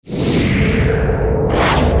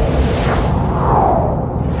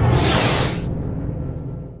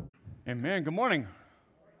Amen. Good morning.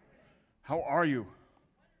 How are you?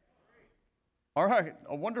 All right.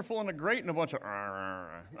 A wonderful and a great and a bunch of...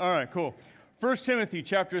 All right, cool. 1 Timothy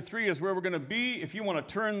chapter 3 is where we're going to be. If you want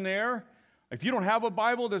to turn there. If you don't have a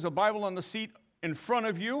Bible, there's a Bible on the seat in front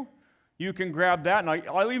of you. You can grab that. And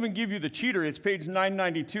I'll even give you the cheater. It's page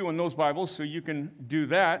 992 in those Bibles, so you can do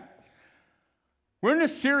that. We're in a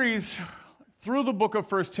series through the book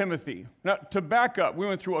of 1 Timothy. Now, to back up, we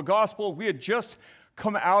went through a gospel. We had just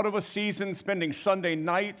come out of a season spending Sunday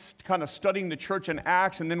nights kind of studying the church in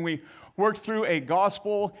Acts, and then we worked through a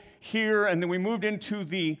gospel here, and then we moved into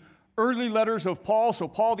the early letters of Paul. So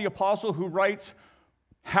Paul the apostle, who writes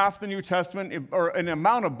half the New Testament, or an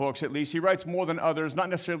amount of books at least. He writes more than others, not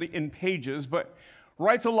necessarily in pages, but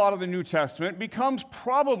writes a lot of the New Testament, becomes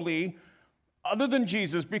probably, other than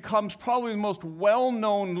Jesus, becomes probably the most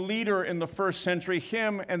well-known leader in the first century,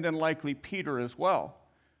 him and then likely Peter as well.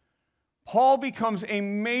 Paul becomes a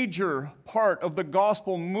major part of the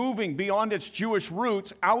gospel moving beyond its Jewish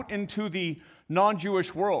roots out into the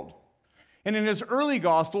non-Jewish world. And in his early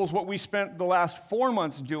gospels, what we spent the last 4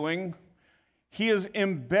 months doing, he is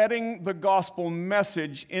embedding the gospel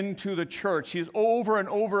message into the church. He's over and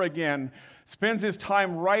over again spends his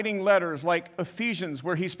time writing letters like Ephesians,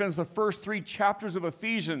 where he spends the first 3 chapters of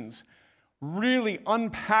Ephesians really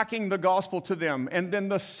unpacking the gospel to them. And then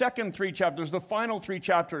the second 3 chapters, the final 3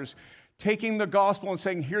 chapters, taking the gospel and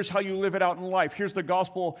saying, here's how you live it out in life. Here's the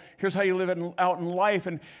gospel. Here's how you live it out in life.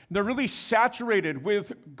 And they're really saturated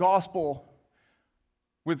with gospel,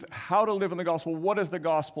 with how to live in the gospel. What is the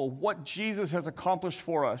gospel? What Jesus has accomplished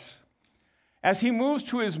for us. As he moves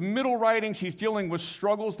to his middle writings, he's dealing with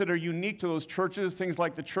struggles that are unique to those churches, things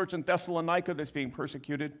like the church in Thessalonica that's being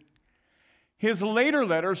persecuted. His later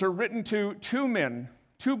letters are written to 2 men,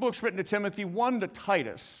 2 books written to Timothy, one to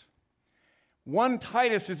Titus. One,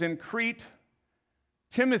 Titus, is in Crete.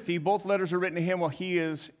 Timothy, both letters are written to him while he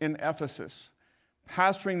is in Ephesus,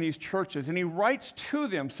 pastoring these churches. And he writes to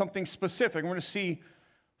them something specific. We're going to see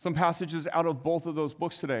some passages out of both of those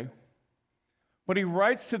books today. But he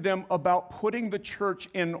writes to them about putting the church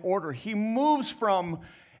in order. He moves from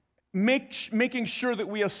making sure that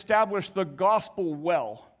we establish the gospel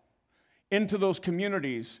well into those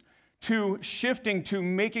communities to shifting to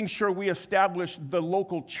making sure we establish the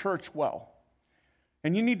local church well.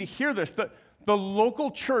 And you need to hear this, that the local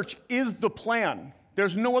church is the plan.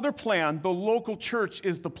 There's no other plan. The local church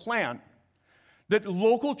is the plan. That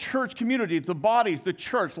local church community, the bodies, the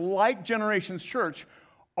church, like Generations Church,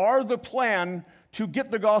 are the plan to get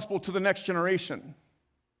the gospel to the next generation.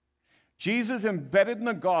 Jesus embedded in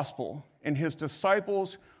the gospel in his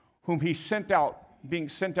disciples whom he sent out, being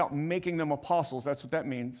sent out, making them apostles. That's what that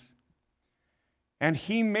means. And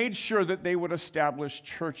he made sure that they would establish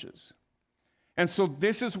churches. And so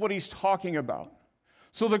this is what he's talking about.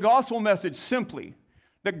 So the gospel message, simply,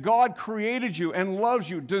 that God created you and loves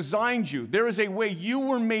you, designed you. There is a way you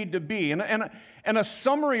were made to be. And a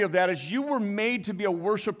summary of that is you were made to be a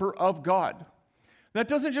worshiper of God. That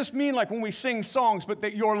doesn't just mean like when we sing songs, but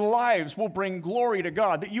that your lives will bring glory to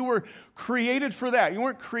God, that you were created for that. You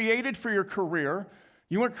weren't created for your career.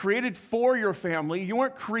 You weren't created for your family. You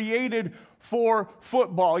weren't created for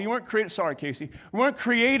football. You weren't created, sorry, Casey. You weren't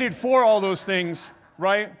created for all those things,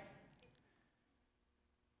 right?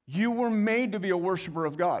 You were made to be a worshiper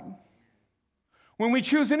of God. When we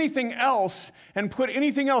choose anything else and put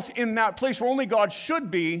anything else in that place where only God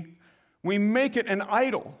should be, we make it an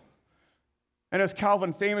idol. And as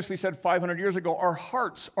Calvin famously said 500 years ago, our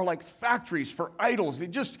hearts are like factories for idols. They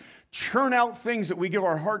just churn out things that we give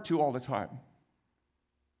our heart to all the time.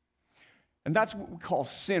 And that's what we call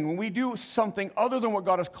sin. When we do something other than what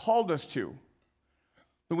God has called us to,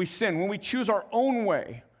 then we sin. When we choose our own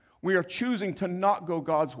way, we are choosing to not go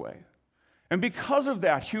God's way. And because of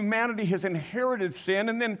that, humanity has inherited sin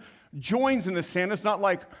and then joins in the sin. It's not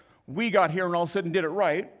like we got here and all of a sudden did it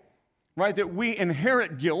right? That we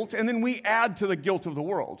inherit guilt and then we add to the guilt of the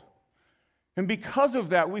world. And because of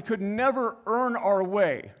that, we could never earn our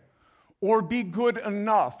way or be good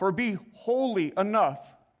enough or be holy enough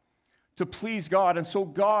to please God. And so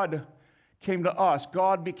God came to us.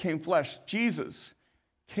 God became flesh. Jesus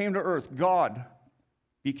came to earth. God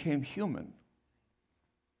became human.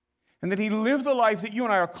 And that he lived the life that you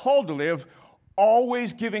and I are called to live,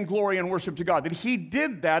 always giving glory and worship to God. That he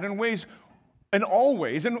did that in ways and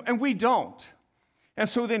always, and we don't. And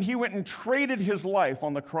so then he went and traded his life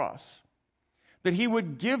on the cross. That he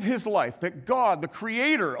would give his life, that God, the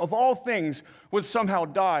creator of all things, would somehow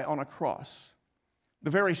die on a cross. The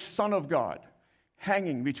very Son of God,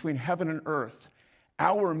 hanging between heaven and earth,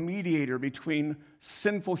 our mediator between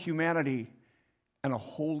sinful humanity and a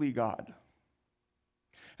holy God.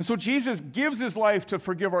 And so Jesus gives his life to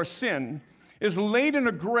forgive our sin, is laid in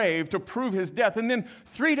a grave to prove his death, and then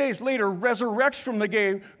 3 days later resurrects from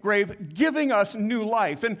the grave, giving us new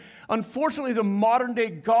life. And unfortunately, the modern day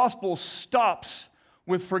gospel stops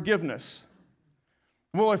with forgiveness.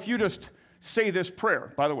 Well, if you just say this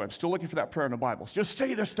prayer, by the way, I'm still looking for that prayer in the Bible. Just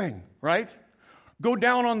say this thing, right? Go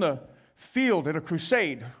down on the field at a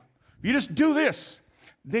crusade. You just do this,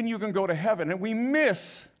 then you can go to heaven. And we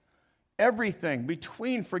miss everything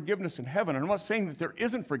between forgiveness and heaven. And I'm not saying that there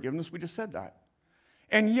isn't forgiveness, we just said that.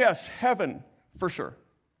 And yes, heaven, for sure.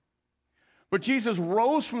 But Jesus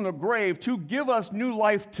rose from the grave to give us new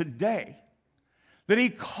life today. That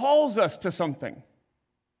he calls us to something.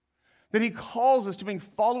 That he calls us to being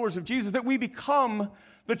followers of Jesus, that we become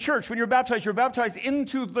the church. When you're baptized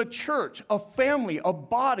into the church, a family, a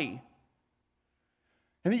body.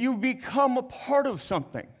 And that you become a part of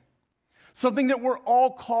something. Something that we're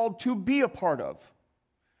all called to be a part of.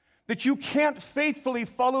 That you can't faithfully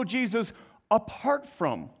follow Jesus apart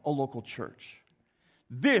from a local church.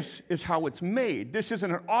 This is how it's made. This isn't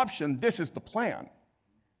an option. This is the plan.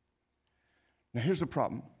 Now here's the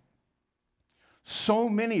problem. So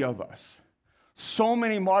many of us, so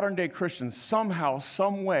many modern day Christians, somehow,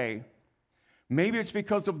 some way, maybe it's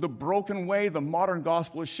because of the broken way the modern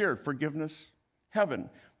gospel is shared, forgiveness, heaven,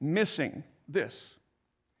 missing this.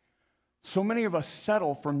 So many of us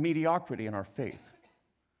settle for mediocrity in our faith.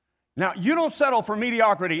 Now, you don't settle for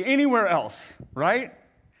mediocrity anywhere else, right?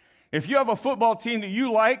 If you have a football team that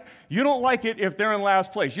you don't like it if they're in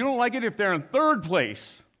last place. You don't like it if they're in third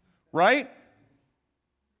place, right?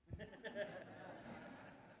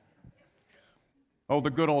 Oh,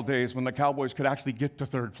 the good old days when the Cowboys could actually get to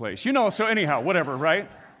third place. So anyhow, whatever, right?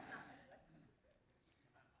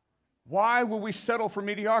 Why will we settle for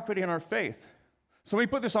mediocrity in our faith? So we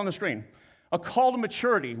put this on the screen. A call to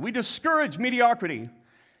maturity. We discourage mediocrity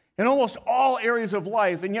in almost all areas of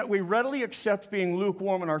life, and yet we readily accept being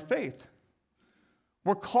lukewarm in our faith.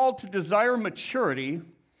 We're called to desire maturity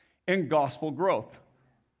in gospel growth.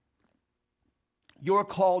 You're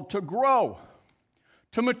called to grow,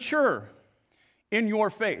 to mature in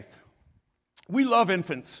your faith. We love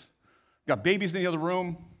infants. We've got babies in the other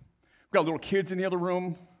room. We've got little kids in the other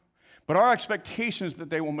room. But our expectation is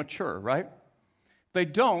that they will mature, right? If they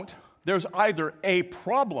don't, there's either a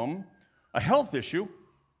problem, a health issue,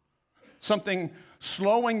 something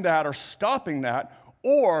slowing that or stopping that,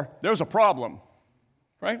 or there's a problem,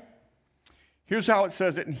 right? Here's how it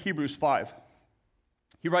says it in Hebrews 5.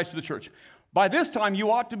 He writes to the church, "By this time you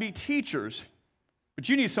ought to be teachers, but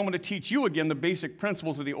you need someone to teach you again the basic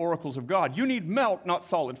principles of the oracles of God. You need milk, not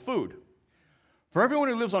solid food. For everyone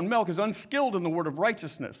who lives on milk is unskilled in the word of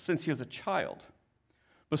righteousness, since he is a child.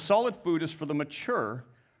 But solid food is for the mature,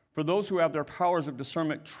 for those who have their powers of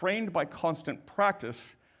discernment trained by constant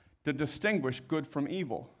practice to distinguish good from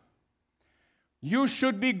evil." You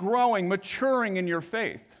should be growing, maturing in your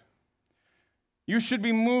faith. You should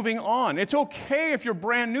be moving on. It's okay if you're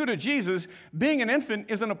brand new to Jesus. Being an infant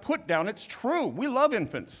isn't a put down. It's true. We love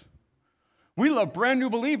infants. We love brand new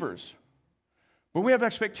believers. But we have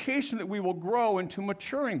expectation that we will grow into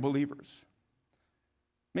maturing believers.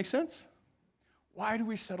 Make sense? Why do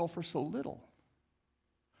we settle for so little?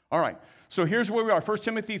 All right, so here's where we are. 1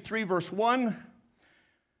 Timothy 3, verse 1.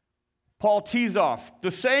 Paul tees off.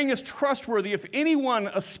 The saying is trustworthy. If anyone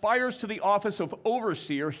aspires to the office of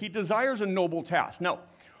overseer, he desires a noble task. Now,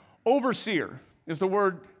 overseer is the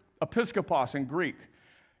word episkopos in Greek.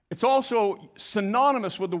 It's also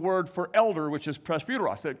synonymous with the word for elder, which is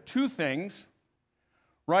presbyteros. They're two things,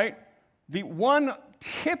 right? The one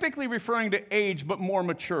typically referring to age, but more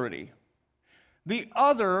maturity. The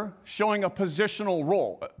other showing a positional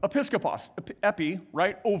role. Episkopos, epi,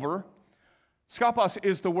 right, over. Skopos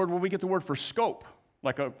is the word where we get the word for scope,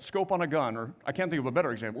 like a scope on a gun, or I can't think of a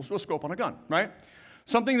better example, so a scope on a gun, right?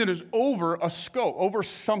 Something that is over a scope, over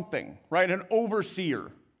something, right? An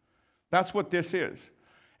overseer. That's what this is.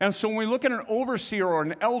 And so when we look at an overseer or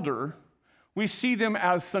an elder, we see them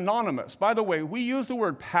as synonymous. By the way, we use the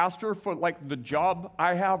word pastor for like the job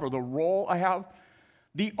I have or the role I have.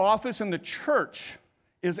 The office in the church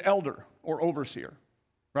is elder or overseer,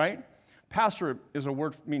 right? Pastor is a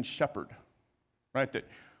word that means shepherd, right? That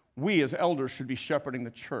we as elders should be shepherding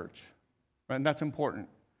the church, right? And that's important.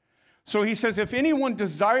 So he says, if anyone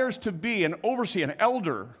desires to be an overseer, an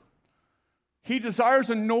elder, he desires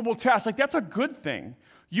a noble task. Like, that's a good thing.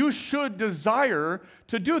 You should desire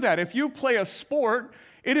to do that. If you play a sport,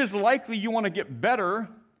 it is likely you want to get better.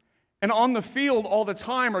 And on the field all the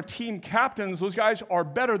time are team captains. Those guys are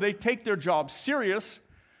better. They take their job serious.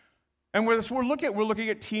 And we're looking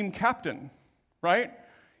at team captain, right?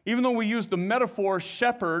 Even though we use the metaphor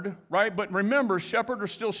shepherd, right? But remember, shepherd are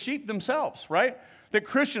still sheep themselves, right? That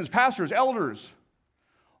Christians, pastors, elders,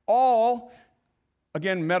 all,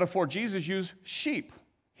 again, metaphor, Jesus used sheep,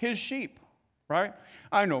 his sheep, right?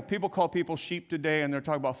 I know, people call people sheep today and they're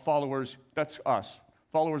talking about followers. That's us,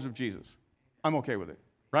 followers of Jesus. I'm okay with it,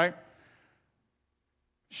 right?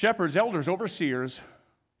 Shepherds, elders, overseers,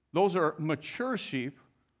 those are mature sheep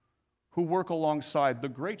who work alongside the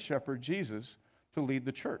great shepherd, Jesus, to lead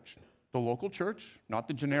the church. The local church, not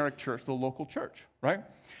the generic church, the local church, right?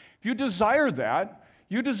 If you desire that,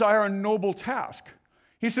 you desire a noble task.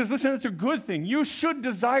 He says, listen, it's a good thing. You should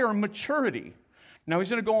desire maturity. Now, he's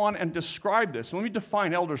going to go on and describe this. Let me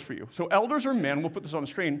define elders for you. So elders are men, we'll put this on the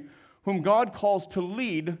screen, whom God calls to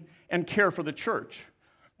lead and care for the church.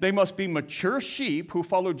 They must be mature sheep who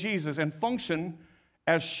follow Jesus and function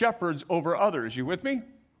as shepherds over others. You with me?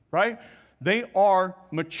 Right? They are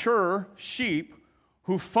mature sheep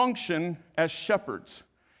who function as shepherds.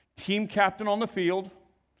 Team captain on the field,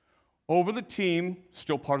 over the team,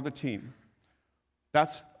 still part of the team.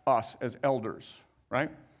 That's us as elders, right?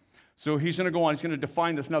 So he's going to go on, he's going to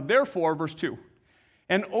define this. Now, therefore, verse 2,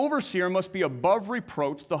 an overseer must be above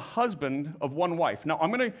reproach, the husband of one wife. Now,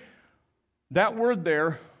 that word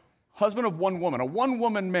there, husband of one woman, a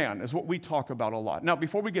one-woman man is what we talk about a lot. Now,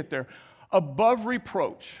 before we get there, above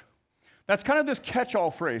reproach, that's kind of this catch-all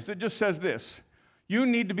phrase that just says this: you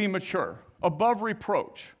need to be mature, above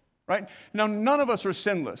reproach, right? Now, none of us are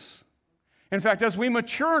sinless. In fact, as we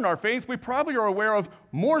mature in our faith, we probably are aware of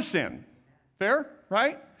more sin. Fair,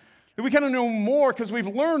 right? We kind of know more because we've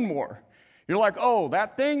learned more. You're like, oh,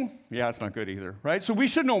 that thing? Yeah, it's not good either, right? So we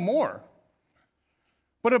should know more.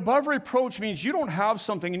 But above reproach means you don't have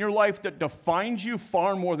something in your life that defines you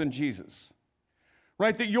far more than Jesus,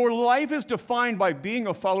 right? That your life is defined by being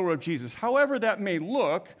a follower of Jesus. However that may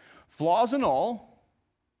look, flaws and all,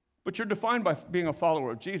 but you're defined by being a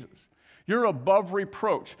follower of Jesus. You're above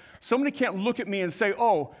reproach. Somebody can't look at me and say,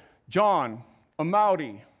 oh, John,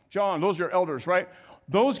 Amaudi, John, those are your elders, right?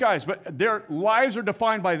 Those guys, but their lives are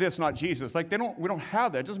defined by this, not Jesus. Like we don't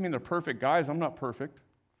have that. It doesn't mean they're perfect guys. I'm not perfect,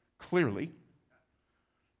 clearly.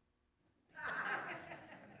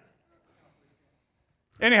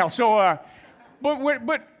 Anyhow, so,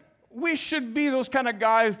 but we should be those kind of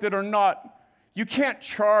guys that are not, you can't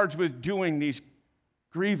charge with doing these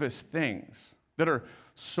grievous things that are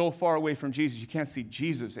so far away from Jesus, you can't see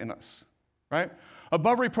Jesus in us, right?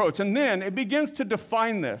 Above reproach. And then it begins to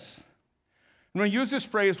define this. I'm going to use this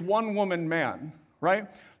phrase, one woman man, right?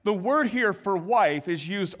 The word here for wife is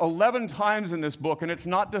used 11 times in this book, and it's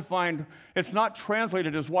not defined, it's not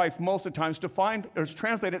translated as wife most of the times, it's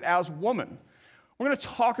translated as woman. We're going to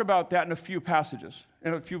talk about that in a few passages,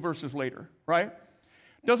 in a few verses later, right?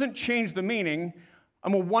 It doesn't change the meaning.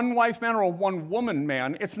 I'm a one-wife man or a one-woman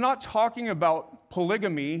man. It's not talking about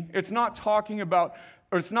polygamy. It's not talking about,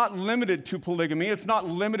 or it's not limited to polygamy. It's not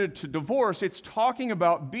limited to divorce. It's talking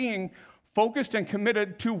about being focused and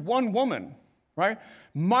committed to one woman, right?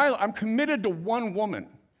 I'm committed to one woman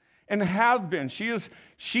and have been. She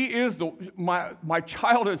is my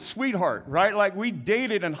childhood sweetheart, right? Like we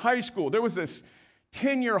dated in high school. There was this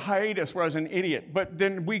 10-year hiatus where I was an idiot, but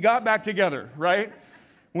then we got back together, right?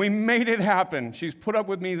 We made it happen. She's put up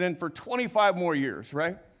with me then for 25 more years,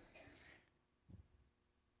 right?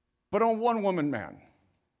 But on one-woman man,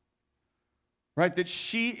 right? That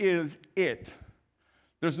she is it.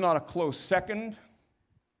 There's not a close second,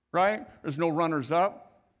 right? There's no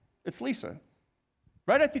runners-up. It's Lisa,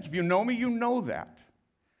 right? I think if you know me, you know that.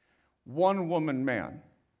 One-woman man.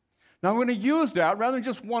 Now, I'm going to use that rather than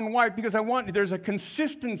just one wife because there's a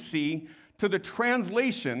consistency to the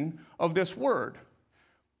translation of this word.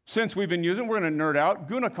 Since we've been using, we're going to nerd out,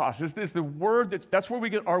 gynekos is the word, that's where we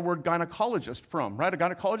get our word gynecologist from, right? A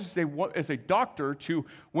gynecologist is a doctor to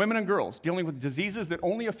women and girls dealing with diseases that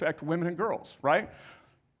only affect women and girls, right?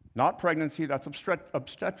 Not pregnancy, that's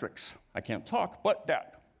obstetrics. I can't talk, but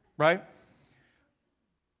that, right?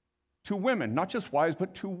 To women, not just wives,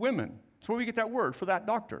 but to women. That's where we get that word for that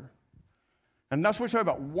doctor. And that's what we're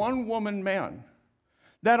talking about, one woman man.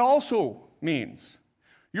 That also means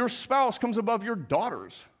your spouse comes above your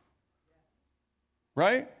daughters,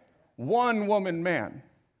 right? One woman man.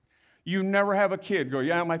 You never have a kid go,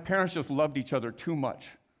 yeah, my parents just loved each other too much,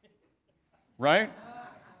 right?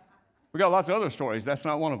 We got lots of other stories. That's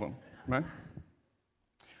not one of them, right?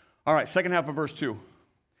 All right, second half of verse 2.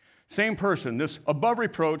 Same person, this above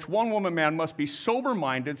reproach, one woman man must be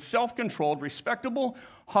sober-minded, self-controlled, respectable,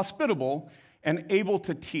 hospitable, and able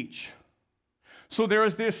to teach. So there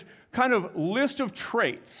is this kind of list of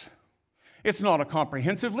traits. It's not a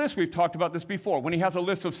comprehensive list. We've talked about this before. When he has a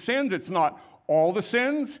list of sins, it's not all the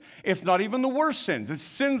sins. It's not even the worst sins. It's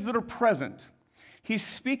sins that are present. He's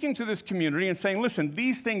speaking to this community and saying, listen,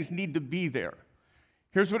 these things need to be there.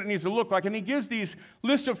 Here's what it needs to look like. And he gives these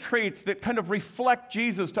list of traits that kind of reflect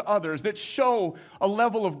Jesus to others, that show a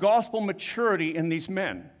level of gospel maturity in these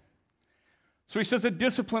men. So he says a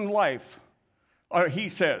disciplined life, or he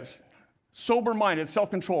says, sober-minded,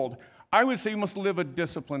 self-controlled. I would say you must live a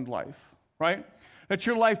disciplined life, right? That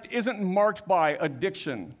your life isn't marked by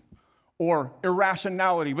addiction or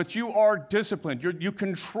irrationality, but you are disciplined. You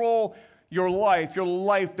control your life. Your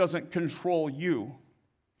life doesn't control you.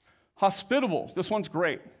 Hospitable, this one's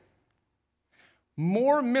great.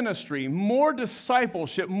 More ministry, more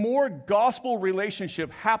discipleship, more gospel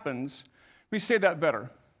relationship happens. Let me say that better.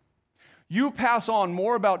 You pass on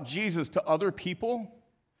more about Jesus to other people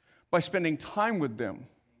by spending time with them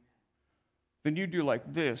than you do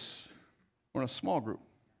like this or in a small group.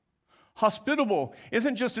 Hospitable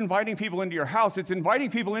isn't just inviting people into your house, it's inviting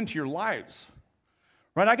people into your lives.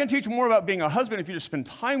 Right? I can teach more about being a husband if you just spend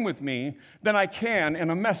time with me than I can in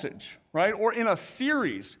a message, right? Or in a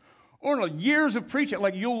series, or in years of preaching.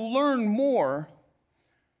 Like, you'll learn more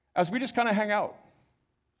as we just kind of hang out.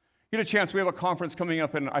 Get a chance. We have a conference coming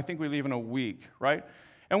up, and I think we leave in a week, right?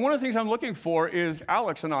 And one of the things I'm looking for is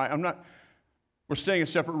Alex and we're staying in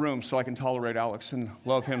separate rooms so I can tolerate Alex and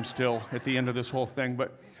love him still at the end of this whole thing.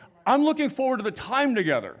 But I'm looking forward to the time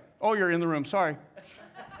together. Oh, you're in the room. Sorry.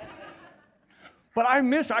 But I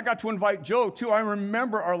got to invite Joe too. I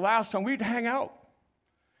remember our last time we'd hang out.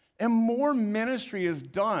 And more ministry is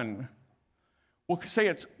done. We'll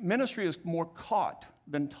say ministry is more caught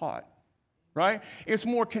than taught, right? It's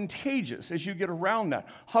more contagious as you get around that.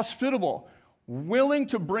 Hospitable, willing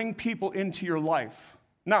to bring people into your life.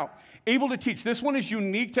 Now, able to teach. This one is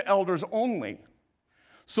unique to elders only.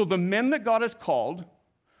 So the men that God has called,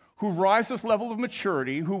 who rise this level of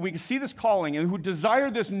maturity, who we see this calling, and who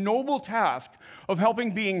desire this noble task of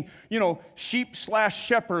helping being,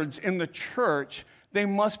 sheep/shepherds in the church, they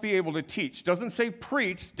must be able to teach. Doesn't say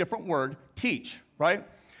preach, different word, teach, right?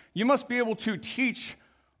 You must be able to teach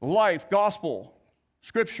life, gospel,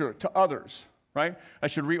 scripture to others, right? I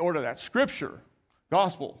should reorder that. Scripture,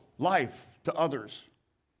 gospel, life to others.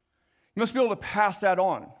 You must be able to pass that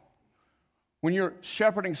on. When you're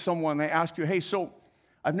shepherding someone, they ask you, hey, so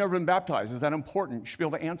I've never been baptized. Is that important? You should be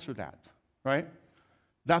able to answer that, right?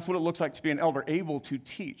 That's what it looks like to be an elder, able to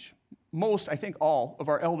teach. Most, I think all, of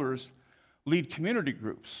our elders lead community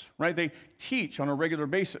groups, right? They teach on a regular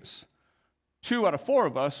basis. 2 out of 4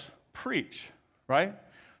 of us preach, right?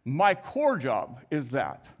 My core job is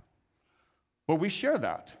that. But we share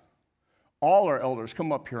that. All our elders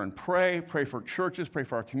come up here and pray for churches, pray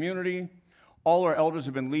for our community. All our elders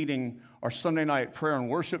have been leading our Sunday night prayer and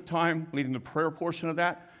worship time, leading the prayer portion of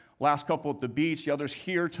that. Last couple at the beach, the others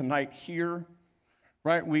here, tonight here,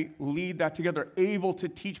 right? We lead that together, able to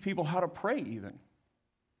teach people how to pray even.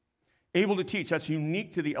 Able to teach, that's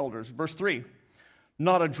unique to the elders. Verse 3,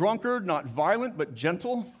 not a drunkard, not violent, but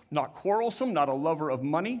gentle, not quarrelsome, not a lover of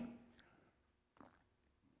money.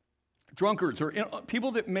 Drunkards are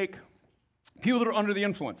people that are under the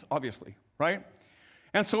influence, obviously, right?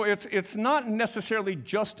 And so it's not necessarily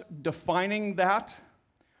just defining that,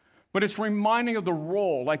 but it's reminding of the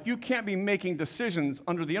role. Like, you can't be making decisions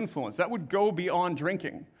under the influence. That would go beyond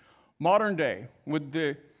drinking. Modern day, with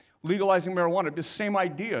the legalizing marijuana, the same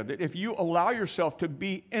idea, that if you allow yourself to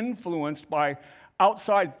be influenced by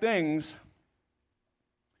outside things,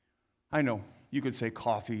 I know, you could say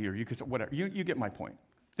coffee, or you could say whatever. You get my point.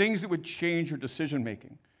 Things that would change your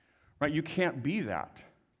decision-making, right? You can't be that.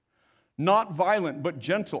 Not violent, but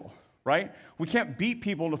gentle, right? We can't beat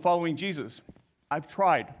people into following Jesus. I've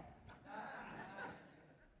tried.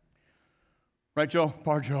 Right, Joe?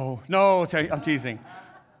 Joe. No, I'm teasing.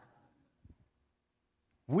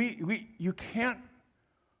 You can't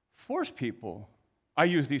force people. I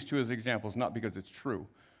use these 2 as examples, not because it's true,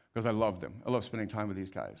 because I love them. I love spending time with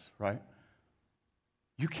these guys, right?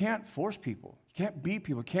 You can't force people. You can't beat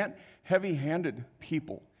people. You can't heavy-handed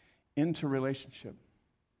people into relationship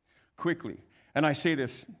quickly. And I say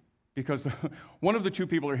this because one of the 2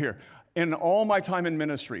 people are here. In all my time in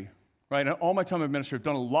ministry, right, I've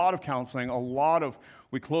done a lot of counseling,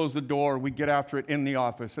 we close the door, we get after it in the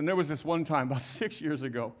office. And there was this one time, about 6 years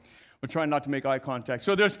ago, we're trying not to make eye contact.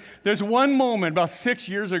 So there's one moment about 6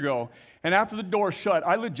 years ago, and after the door shut,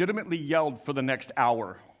 I legitimately yelled for the next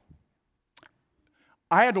hour.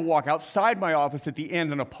 I had to walk outside my office at the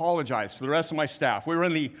end and apologize to the rest of my staff. We were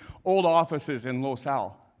in the old offices in Los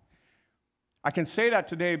Al. I can say that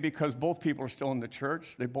today because both people are still in the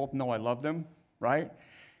church. They both know I love them, right?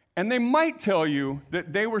 And they might tell you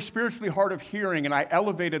that they were spiritually hard of hearing and I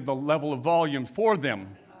elevated the level of volume for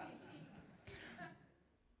them.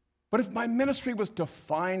 But if my ministry was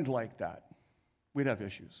defined like that, we'd have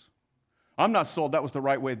issues. I'm not sold that was the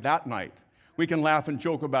right way that night. We can laugh and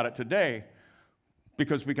joke about it today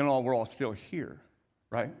because we're all still here,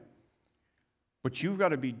 right? But you've got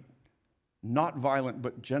to be not violent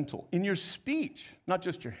but gentle in your speech, not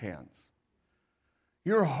just your hands.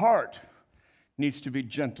 Your heart needs to be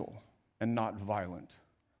gentle and not violent,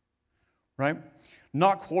 right?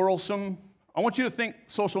 Not quarrelsome. I want you to think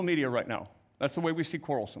social media right now. That's the way we see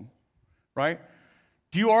quarrelsome, right?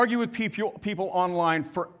 Do you argue with people online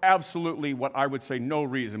for absolutely what I would say no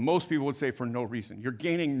reason? Most people would say for no reason. You're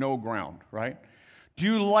gaining no ground, right? Do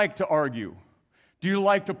you like to argue? Do you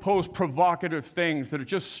like to post provocative things that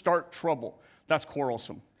just start trouble? That's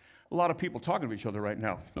quarrelsome. A lot of people talking to each other right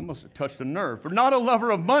now. That must have touched a nerve. We're not a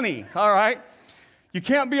lover of money, all right? You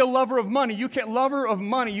can't be a lover of money. You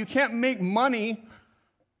can't make money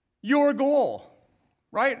your goal,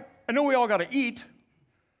 right? I know we all got to eat,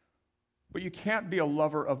 but you can't be a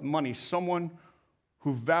lover of money, someone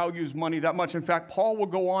who values money that much. In fact, Paul will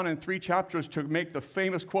go on in 3 chapters to make the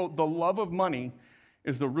famous quote, the love of money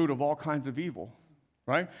is the root of all kinds of evil,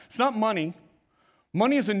 right? It's not money.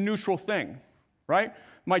 Money is a neutral thing, right?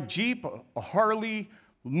 My Jeep, a Harley,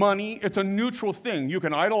 money, it's a neutral thing. You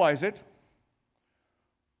can idolize it,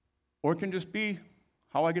 or it can just be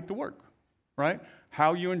how I get to work, right?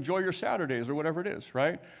 How you enjoy your Saturdays or whatever it is,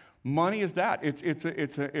 right? Money is that.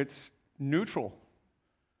 It's neutral.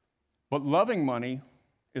 But loving money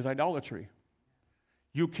is idolatry.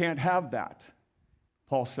 You can't have that,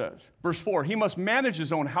 Paul says. Verse 4, he must manage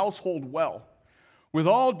his own household well, with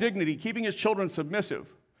all dignity, keeping his children submissive.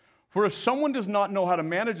 For if someone does not know how to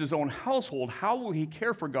manage his own household, how will he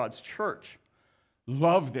care for God's church?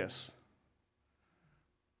 Love this.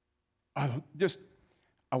 I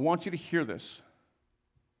want you to hear this.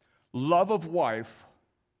 Love of wife,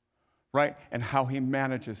 right? And how he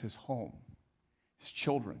manages his home, his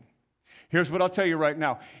children. Here's what I'll tell you right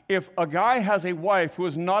now. If a guy has a wife who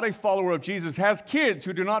is not a follower of Jesus, has kids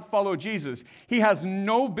who do not follow Jesus, he has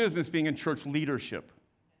no business being in church leadership.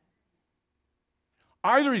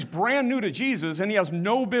 Either he's brand new to Jesus and he has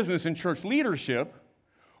no business in church leadership,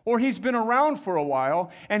 or he's been around for a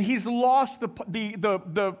while and he's lost the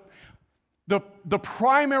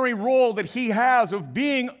primary role that he has of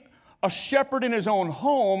being a shepherd in his own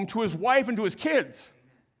home to his wife and to his kids.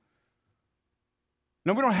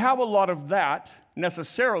 Now, we don't have a lot of that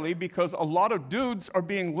necessarily because a lot of dudes are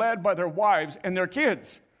being led by their wives and their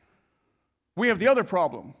kids. We have the other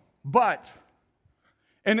problem. But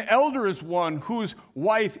an elder is one whose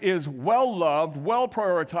wife is well loved, well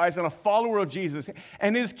prioritized, and a follower of Jesus.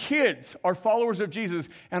 And his kids are followers of Jesus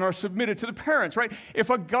and are submitted to the parents, right? If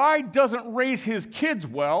a guy doesn't raise his kids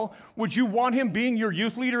well, would you want him being your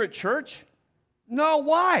youth leader at church? No,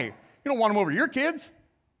 why? You don't want him over your kids.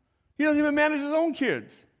 He doesn't even manage his own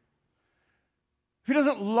kids. If he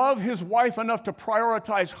doesn't love his wife enough to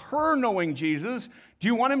prioritize her knowing Jesus, do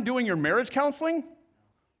you want him doing your marriage counseling?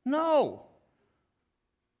 No.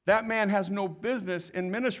 That man has no business in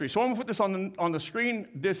ministry. So I'm going to put this on the screen.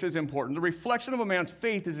 This is important. The reflection of a man's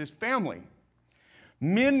faith is his family.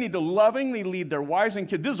 Men need to lovingly lead their wives and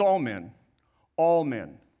kids. This is all men. All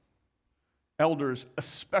men. Elders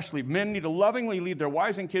especially. Men need to lovingly lead their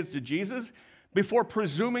wives and kids to Jesus before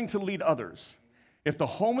presuming to lead others. If the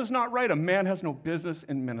home is not right, a man has no business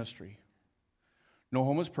in ministry. No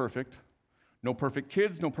home is perfect. No perfect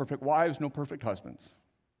kids, no perfect wives, no perfect husbands.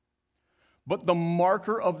 But the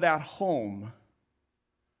marker of that home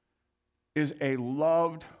is a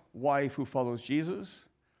loved wife who follows Jesus,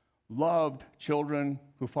 loved children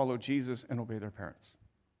who follow Jesus and obey their parents.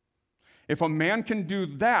 If a man can do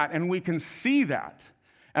that, and we can see that,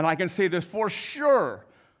 and I can say this for sure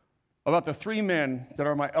about the 3 men that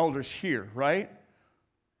are my elders here, right?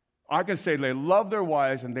 I can say they love their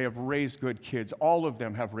wives and they have raised good kids. All of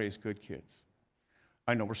them have raised good kids.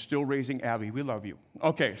 I know we're still raising Abby. We love you.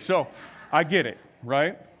 Okay, so I get it,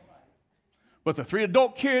 right? But the 3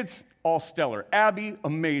 adult kids, all stellar. Abby,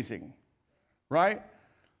 amazing, right?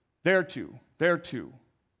 They're two.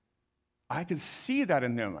 I can see that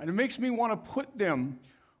in them. And it makes me want to put them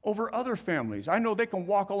over other families. I know they can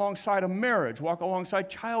walk alongside a marriage, walk alongside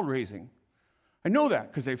child raising. I know that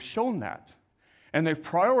because they've shown that. And they've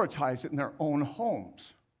prioritized it in their own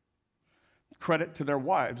homes. Credit to their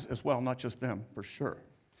wives as well, not just them, for sure.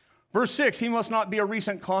 Verse 6, he must not be a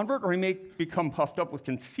recent convert, or he may become puffed up with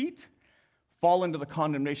conceit, fall into the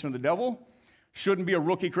condemnation of the devil. Shouldn't be a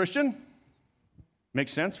rookie Christian.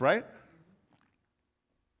 Makes sense, right?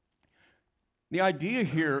 The idea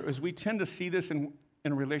here is we tend to see this in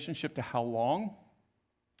relationship to how long.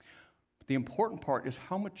 But the important part is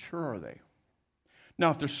how mature are they? Now,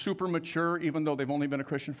 if they're super mature, even though they've only been a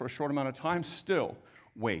Christian for a short amount of time, still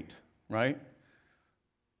wait, right?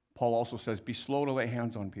 Paul also says, be slow to lay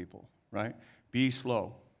hands on people, right? Be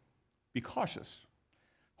slow. Be cautious.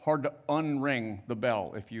 Hard to unring the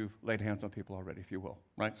bell if you've laid hands on people already, if you will,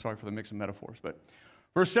 right? Sorry for the mix of metaphors. But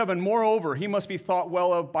verse 7, moreover, he must be thought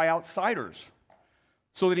well of by outsiders,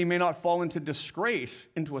 so that he may not fall into disgrace,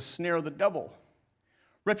 into a snare of the devil.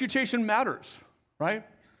 Reputation matters, right?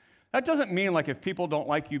 That doesn't mean like if people don't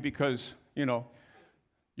like you because,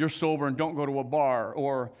 you're sober and don't go to a bar,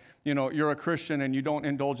 or, you're a Christian and you don't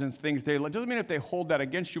indulge in things daily. It doesn't mean if they hold that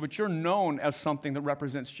against you, but you're known as something that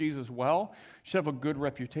represents Jesus well, you should have a good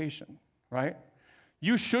reputation, right?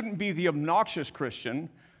 You shouldn't be the obnoxious Christian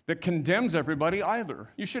that condemns everybody either.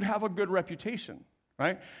 You should have a good reputation,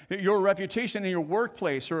 right? Your reputation in your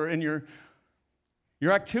workplace or in your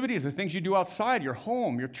activities, the things you do outside, your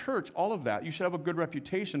home, your church, all of that, you should have a good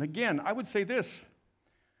reputation. Again, I would say this,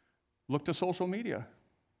 look to social media.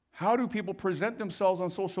 How do people present themselves on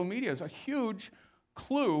social media is a huge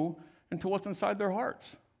clue into what's inside their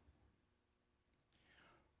hearts.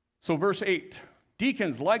 So verse 8,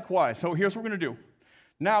 deacons likewise. So here's what we're going to do.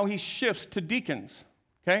 Now he shifts to deacons,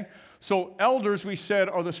 okay? So elders, we said,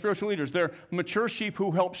 are the spiritual leaders. They're mature sheep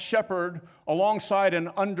who help shepherd alongside and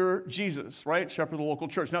under Jesus, right? Shepherd the local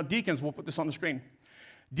church. Now deacons, we'll put this on the screen.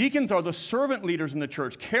 Deacons are the servant leaders in the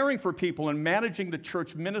church, caring for people and managing the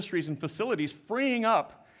church ministries and facilities, freeing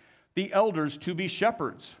up the elders to be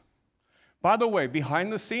shepherds. By the way,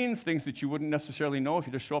 behind the scenes, things that you wouldn't necessarily know if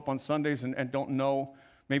you just show up on Sundays and don't know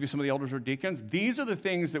maybe some of the elders are deacons, these are the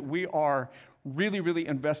things that we are really, really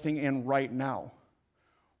investing in right now.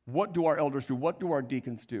 What do our elders do? What do our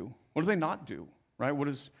deacons do? What do they not do, right?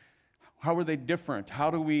 How are they different?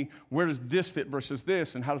 Where does this fit versus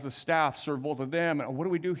this? And how does the staff serve both of them? And what do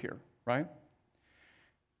we do here, right?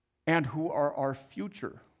 And who are our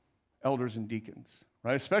future elders and deacons,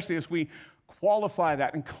 right? Especially as we qualify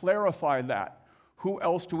that and clarify that. Who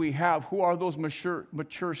else do we have? Who are those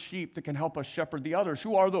mature sheep that can help us shepherd the others?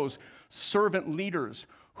 Who are those servant leaders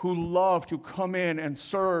who love to come in and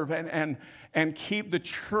serve and keep the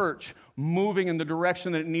church moving in the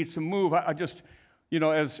direction that it needs to move? I just,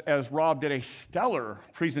 as Rob did a stellar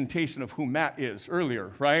presentation of who Matt is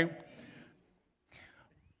earlier, right?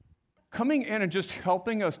 Coming in and just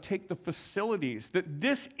helping us take the facilities, that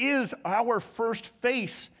this is our first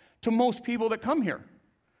face to most people that come here.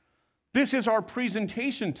 This is our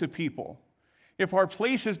presentation to people. If our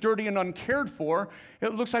place is dirty and uncared for,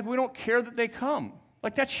 it looks like we don't care that they come.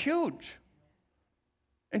 Like, that's huge.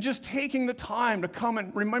 And just taking the time to come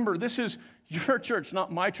and remember, this is your church,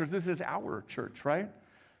 not my church. This is our church, right?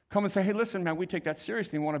 Come and say, hey, listen, man, we take that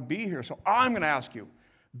seriously and want to be here. So I'm going to ask you,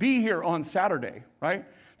 be here on Saturday, right?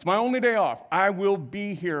 It's my only day off. I will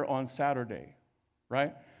be here on Saturday,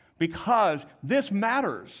 right? Because this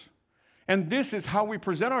matters. And this is how we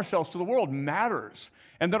present ourselves to the world matters.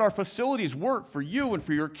 And that our facilities work for you and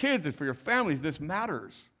for your kids and for your families. This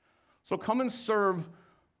matters. So come and serve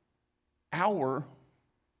our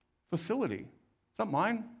facility. It's not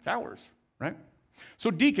mine, it's ours, right? So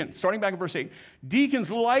deacons, starting back in verse 8, deacons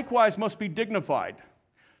likewise must be dignified,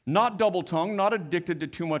 not double-tongued, not addicted to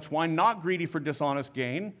too much wine, not greedy for dishonest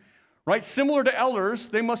gain, right? Similar to elders,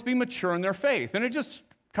 they must be mature in their faith. And it just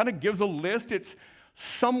kind of gives a list. It's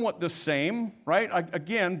somewhat the same, right?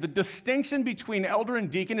 Again, the distinction between elder and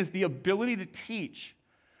deacon is the ability to teach,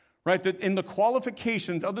 right? That in the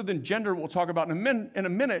qualifications, other than gender, we'll talk about in a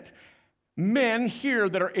minute, men here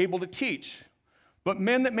that are able to teach. But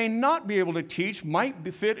men that may not be able to teach might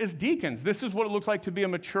be fit as deacons. This is what it looks like to be a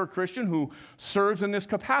mature Christian who serves in this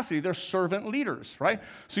capacity. They're servant leaders, right?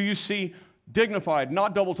 So you see dignified,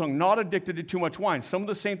 not double-tongued, not addicted to too much wine. Some of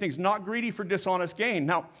the same things, not greedy for dishonest gain.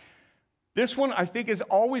 Now, this one I think has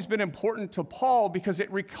always been important to Paul because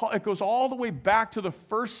it goes all the way back to the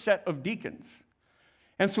first set of deacons.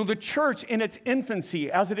 And so the church in its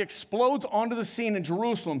infancy, as it explodes onto the scene in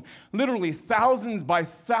Jerusalem, literally thousands by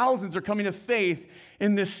thousands are coming to faith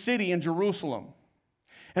in this city in Jerusalem.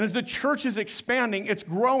 And as the church is expanding, it's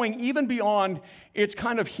growing even beyond its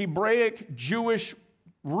kind of Hebraic Jewish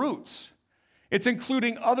roots. It's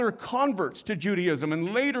including other converts to Judaism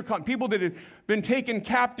and later people that had been taken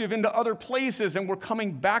captive into other places and were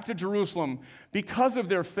coming back to Jerusalem because of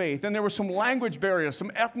their faith. And there were some language barriers,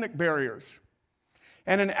 some ethnic barriers.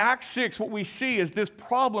 And in Acts 6, what we see is this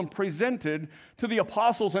problem presented to the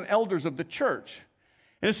apostles and elders of the church.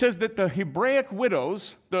 And it says that the Hebraic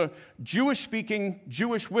widows, the Jewish-speaking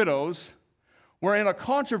Jewish widows, were in a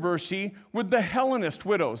controversy with the Hellenist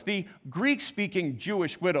widows, the Greek-speaking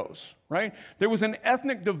Jewish widows, right? There was an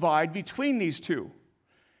ethnic divide between these two.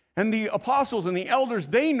 And the apostles and the elders,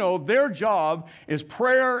 they know their job is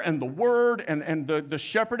prayer and the word and the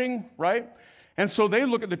shepherding, right? And so they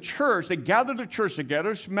look at the church, they gather the church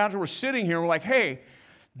together. Just imagine we're sitting here and we're like, hey,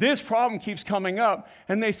 this problem keeps coming up.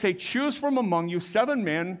 And they say, choose from among you 7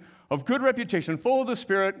 men of good reputation, full of the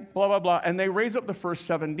Spirit, blah, blah, blah. And they raise up the first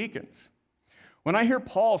 7 deacons. When I hear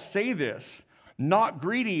Paul say this, not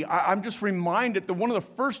greedy, I'm just reminded that one of the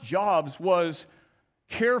first jobs was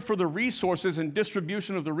care for the resources and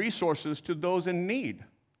distribution of the resources to those in need.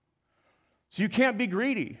 So you can't be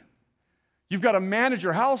greedy. You've got to manage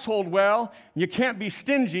your household well. You can't be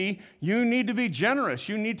stingy. You need to be generous.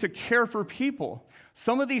 You need to care for people.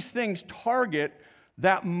 Some of these things target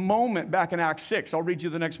that moment back in Acts 6. I'll read you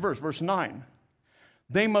the next verse, verse 9.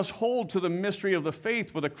 They must hold to the mystery of the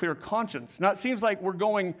faith with a clear conscience. Now, it seems like we're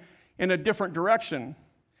going in a different direction.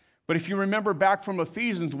 But if you remember back from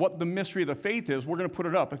Ephesians what the mystery of the faith is, we're going to put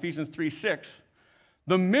it up, Ephesians 3:6.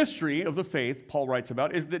 The mystery of the faith, Paul writes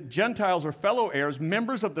about, is that Gentiles are fellow heirs,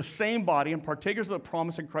 members of the same body, and partakers of the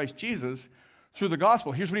promise in Christ Jesus through the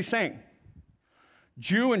gospel. Here's what he's saying.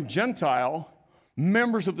 Jew and Gentile,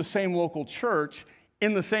 members of the same local church,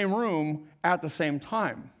 in the same room at the same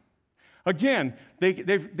time. Again,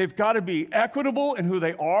 they've got to be equitable in who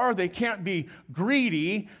they are. They can't be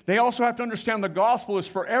greedy. They also have to understand the gospel is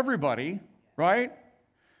for everybody, right?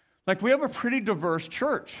 Like, we have a pretty diverse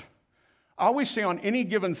church. I always say on any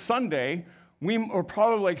given Sunday, we are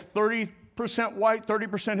probably like 30% white,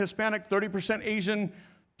 30% Hispanic, 30% Asian,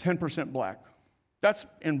 10% black. That's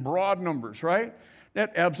in broad numbers, right?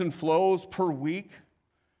 That ebbs and flows per week.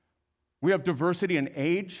 We have diversity in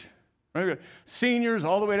age. Right? Seniors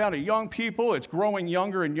all the way down to young people. It's growing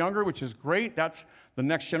younger and younger, which is great. That's the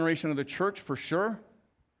next generation of the church for sure.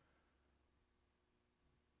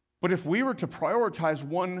 But if we were to prioritize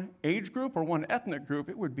one age group or one ethnic group,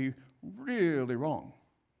 it would be really wrong.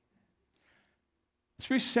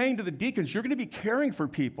 So he's saying to the deacons, you're going to be caring for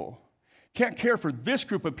people. Can't care for this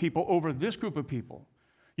group of people over this group of people.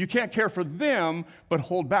 You can't care for them, but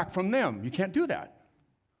hold back from them. You can't do that.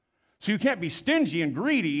 So you can't be stingy and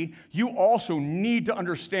greedy. You also need to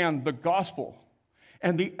understand the gospel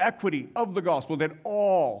and the equity of the gospel, that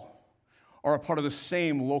all are a part of the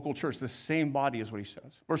same local church, the same body is what he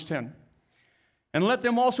says. Verse 10. And let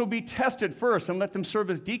them also be tested first, and let them serve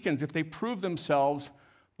as deacons if they prove themselves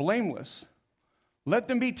blameless. Let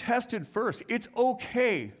them be tested first. It's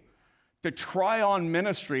okay to try on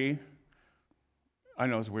ministry. I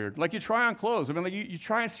know it's weird. Like you try on clothes. I mean, like you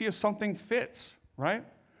try and see if something fits, right?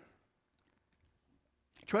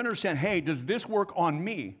 Try to understand, hey, does this work on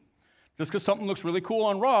me? Just because something looks really cool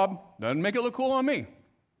on Rob doesn't make it look cool on me.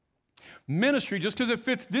 Ministry, just because it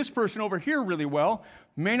fits this person over here really well,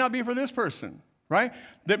 may not be for this person, right?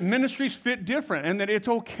 That ministries fit different, and that it's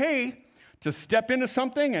okay to step into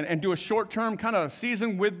something and do a short-term kind of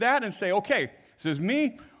season with that and say, okay, this is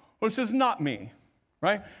me or this is not me,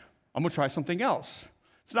 right? I'm going to try something else.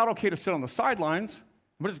 It's not okay to sit on the sidelines,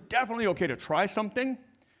 but it's definitely okay to try something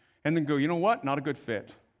and then go, you know what? Not a good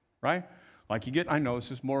fit, right? Like I know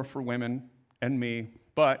this is more for women and me,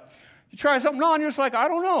 but you try something on, you're just like, I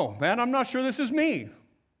don't know, man. I'm not sure this is me.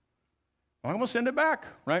 I'm going to send it back,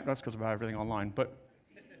 right? That's because I buy everything online, but.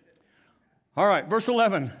 All right, verse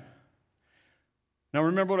 11. Now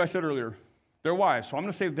remember what I said earlier. They're wives, so I'm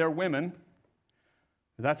going to say they're women.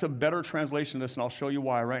 That's a better translation of this, and I'll show you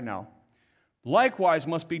why right now. Likewise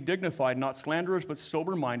must be dignified, not slanderers, but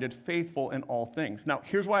sober-minded, faithful in all things. Now,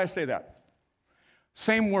 here's why I say that.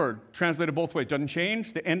 Same word, translated both ways. Doesn't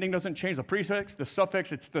change. The ending doesn't change. The prefix, the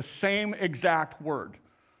suffix, it's the same exact word.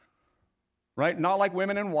 Right? Not like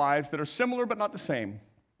women and wives that are similar but not the same.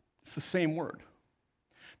 It's the same word.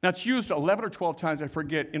 Now, it's used 11 or 12 times, I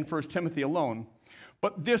forget, in 1 Timothy alone.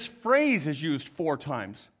 But this phrase is used 4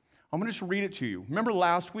 times. I'm going to just read it to you. Remember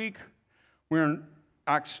last week, we're in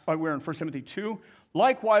 1 Timothy 2.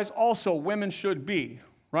 Likewise, also, women should be.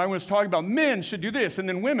 Right? When it's talking about men should do this, and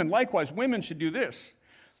then women, likewise, women should do this.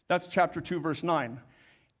 That's chapter 2, verse 9.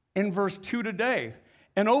 In verse 2 today,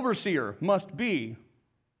 an overseer must be.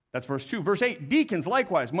 That's verse 2. Verse 8, deacons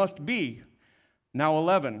likewise must be. Now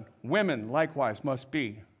 11, women likewise must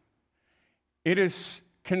be. It is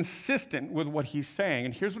consistent with what he's saying,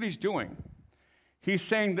 and here's what he's doing. He's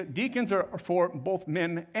saying that deacons are for both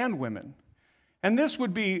men and women. And this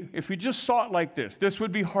would be, if you just saw it like this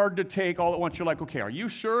would be hard to take all at once. You're like, okay, are you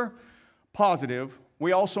sure? Positive.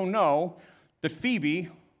 We also know that Phoebe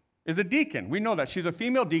is a deacon. We know that. She's a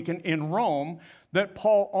female deacon in Rome that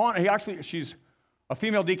Paul, she's a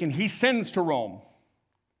female deacon he sends to Rome.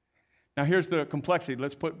 Now here's the complexity.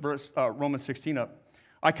 Let's put Romans 16 up.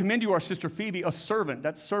 I commend you our sister Phoebe, a servant.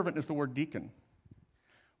 That servant is the word deacon.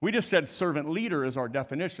 We just said servant leader is our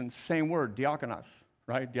definition. Same word, diakonos,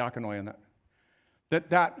 right? Diakonoi in that.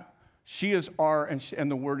 That she is our, and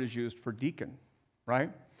the word is used for deacon, right?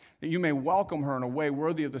 That you may welcome her in a way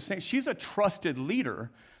worthy of the saints. She's a trusted leader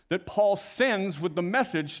that Paul sends with the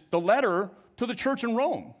message, the letter to the church in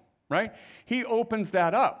Rome, right? He opens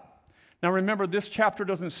that up. Now remember, this chapter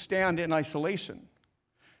doesn't stand in isolation.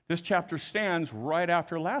 This chapter stands right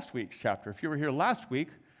after last week's chapter. If you were here last week,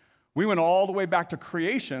 we went all the way back to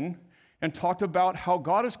creation and talked about how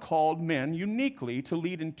God has called men uniquely to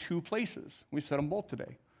lead in two places. We've said them both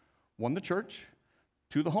today. One, the church,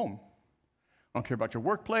 two, the home. I don't care about your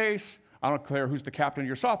workplace. I don't care who's the captain of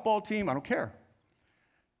your softball team. I don't care.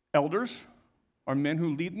 Elders are men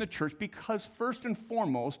who lead in the church because first and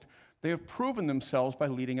foremost, they have proven themselves by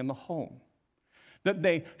leading in the home. That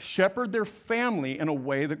they shepherd their family in a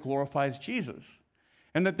way that glorifies Jesus.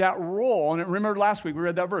 And that role, and remember last week we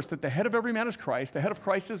read that verse, that the head of every man is Christ, the head of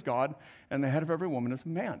Christ is God, and the head of every woman is a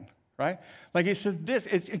man, right? Like he says this,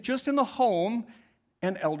 it's just in the home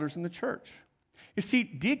and elders in the church. You see,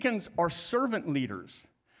 deacons are servant leaders.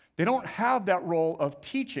 They don't have that role of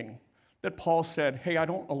teaching that Paul said, hey, I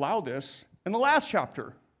don't allow this in the last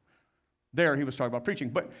chapter. There he was talking about preaching,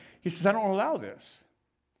 but he says, I don't allow this.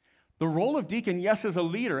 The role of deacon, yes, is a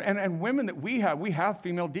leader, and women that we have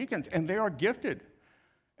female deacons, and they are gifted.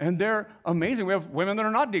 And they're amazing. We have women that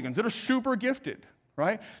are not deacons, that are super gifted,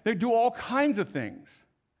 right? They do all kinds of things.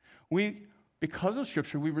 Because of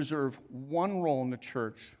Scripture, we reserve one role in the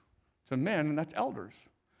church to men, and that's elders.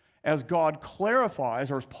 As God clarifies,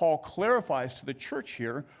 or as Paul clarifies to the church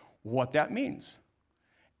here, what that means.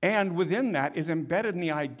 And within that is embedded in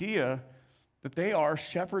the idea that they are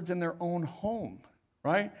shepherds in their own home,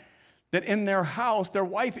 right? That in their house, their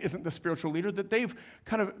wife isn't the spiritual leader, that they've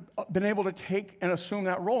kind of been able to take and assume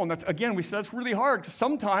that role. And that's, again, we said that's really hard because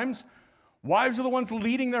sometimes wives are the ones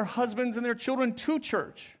leading their husbands and their children to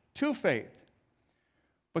church, to faith.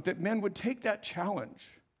 But that men would take that challenge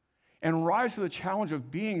and rise to the challenge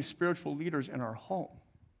of being spiritual leaders in our home.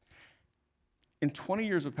 In 20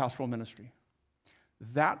 years of pastoral ministry,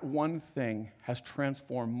 that one thing has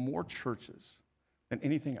transformed more churches than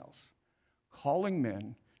anything else. Calling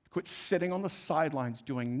men to quit sitting on the sidelines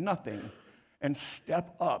doing nothing and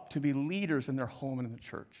step up to be leaders in their home and in the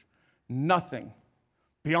church. Nothing,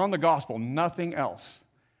 beyond the gospel, nothing else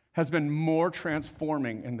has been more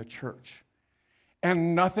transforming in the church.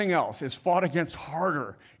 And nothing else is fought against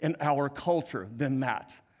harder in our culture than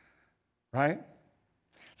that, right?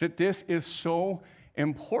 That this is so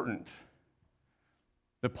important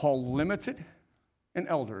that Paul limits it in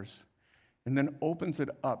elders and then opens it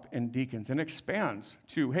up in deacons and expands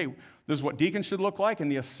to, hey, this is what deacons should look like,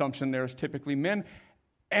 and the assumption there is typically men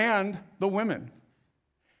and the women.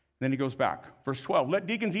 Then he goes back. Verse 12, let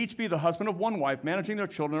deacons each be the husband of one wife, managing their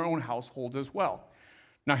children in their own households as well.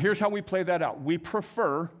 Now here's how we play that out. We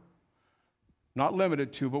prefer, not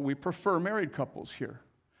limited to, but we prefer married couples here.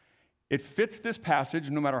 It fits this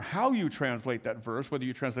passage no matter how you translate that verse, whether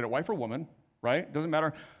you translate it wife or woman, right? Doesn't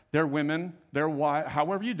matter. They're women, they're wife,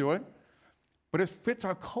 however you do it. But it fits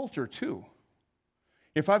our culture too.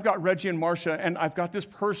 If I've got Reggie and Marcia and I've got this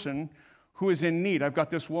person who is in need, I've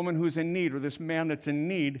got this woman who's in need or this man that's in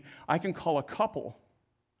need, I can call a couple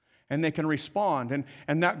and they can respond.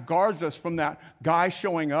 And that guards us from that guy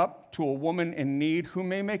showing up to a woman in need who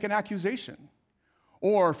may make an accusation.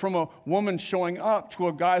 Or from a woman showing up to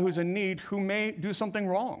a guy who's in need who may do something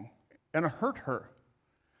wrong and hurt her.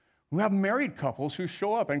 We have married couples who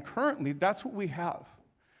show up, and currently that's what we have.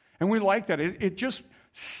 And we like that. It just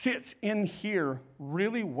sits in here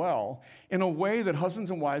really well in a way that husbands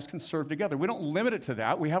and wives can serve together. We don't limit it to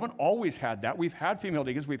that. We haven't always had that. We've had female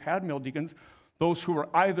deacons, we've had male deacons, those who were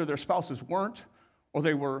either their spouses weren't or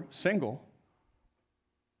they were single.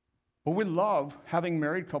 But we love having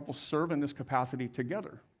married couples serve in this capacity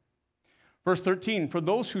together. Verse 13, for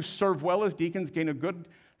those who serve well as deacons gain a good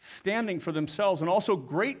standing for themselves and also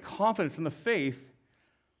great confidence in the faith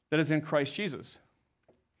that is in Christ Jesus.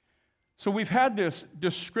 So we've had this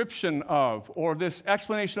description of, or this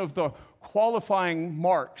explanation of the qualifying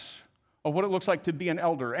marks of what it looks like to be an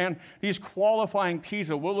elder, and these qualifying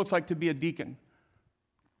pieces of what it looks like to be a deacon.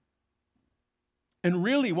 And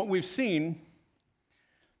really what we've seen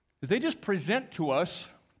is they just present to us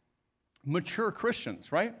mature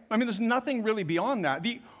Christians, right? I mean, there's nothing really beyond that.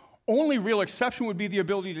 The only real exception would be the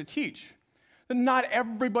ability to teach. And not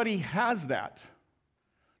everybody has that.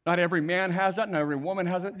 Not every man has that, not every woman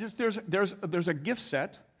has it. Just there's a gift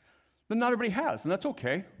set then not everybody has, and that's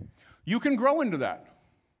okay. You can grow into that.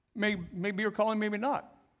 Maybe you're calling, maybe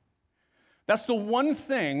not. That's the one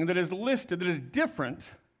thing that is listed that is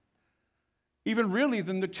different, even really,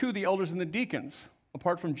 than the elders and the deacons.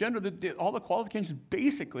 Apart from gender, all the qualifications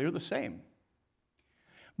basically are the same.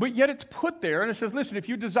 But yet it's put there, and it says, listen, if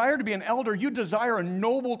you desire to be an elder, you desire a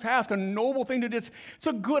noble task, a noble thing to do. This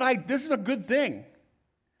is a good thing.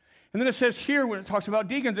 And then it says here, when it talks about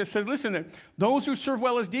deacons, it says, listen, that those who serve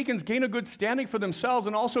well as deacons gain a good standing for themselves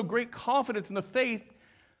and also great confidence in the faith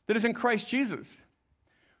that is in Christ Jesus.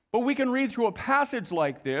 But we can read through a passage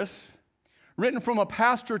like this, written from a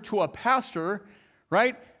pastor to a pastor,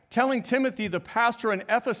 right? Telling Timothy, the pastor in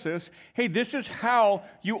Ephesus, hey, this is how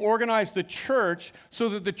you organize the church so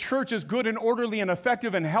that the church is good and orderly and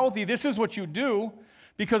effective and healthy. This is what you do,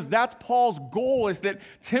 because that's Paul's goal, is that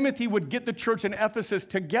Timothy would get the church in Ephesus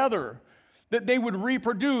together, that they would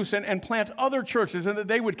reproduce and plant other churches, and that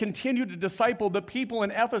they would continue to disciple the people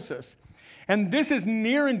in Ephesus. And this is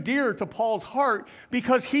near and dear to Paul's heart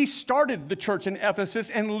because he started the church in Ephesus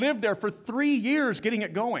and lived there for 3 years getting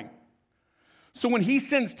it going. So when he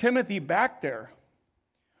sends Timothy back there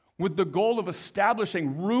with the goal of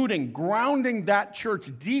establishing, rooting, grounding that church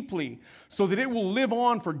deeply so that it will live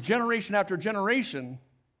on for generation after generation,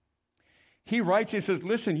 he writes, he says,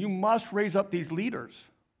 listen, you must raise up these leaders.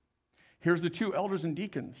 Here's the 2 elders and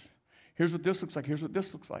deacons. Here's what this looks like. Here's what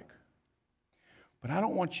this looks like. But I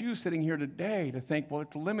don't want you sitting here today to think, well,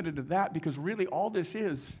 it's limited to that, because really all this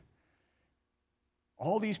is,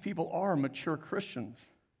 all these people are mature Christians.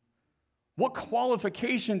 What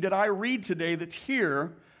qualification did I read today that's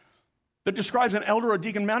here that describes an elder or a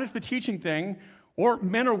deacon? Manage the teaching thing, or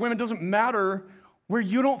men or women, doesn't matter, where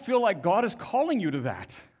you don't feel like God is calling you to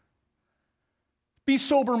that. Be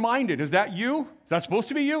sober-minded. Is that you? Is that supposed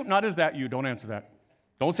to be you? Not is that you. Don't answer that.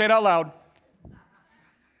 Don't say it out loud.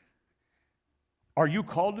 Are you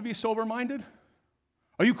called to be sober-minded?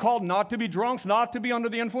 Are you called not to be drunks, not to be under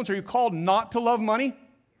the influence? Are you called not to love money?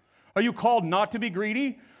 Are you called not to be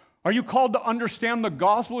greedy? Are you called to understand the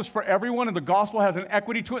gospel is for everyone and the gospel has an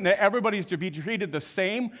equity to it and that everybody is to be treated the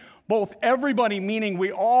same? Both everybody, meaning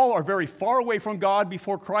we all are very far away from God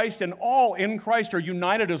before Christ, and all in Christ are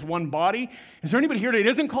united as one body. Is there anybody here that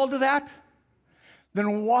isn't called to that?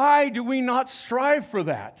 Then why do we not strive for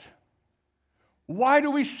that? Why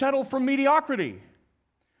do we settle for mediocrity?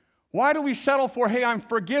 Why do we settle for, hey, I'm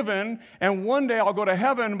forgiven and one day I'll go to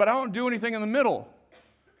heaven, but I don't do anything in the middle?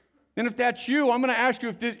 And if that's you, I'm going to ask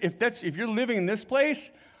you, if you're living in this place,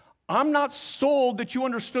 I'm not sold that you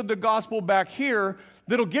understood the gospel back here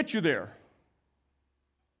that'll get you there.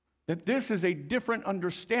 That this is a different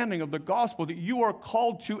understanding of the gospel, that you are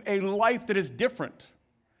called to a life that is different,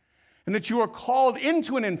 and that you are called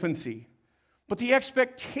into an infancy, but the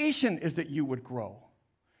expectation is that you would grow.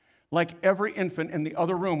 Like every infant in the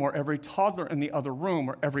other room, or every toddler in the other room,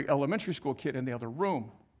 or every elementary school kid in the other room,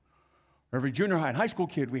 or every junior high and high school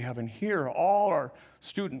kid we have in here, all our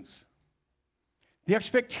students. The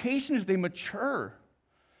expectation is they mature.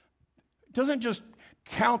 It doesn't just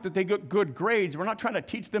count that they get good grades. We're not trying to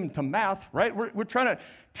teach them to math, right? We're trying to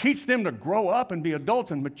teach them to grow up and be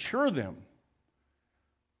adults and mature them.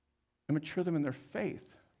 And mature them in their faith.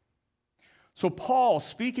 So Paul,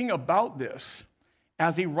 speaking about this,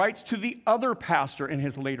 as he writes to the other pastor in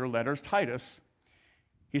his later letters, Titus,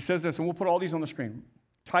 he says this, and we'll put all these on the screen.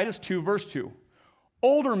 Titus 2, verse 2.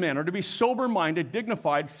 Older men are to be sober-minded,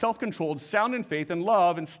 dignified, self-controlled, sound in faith and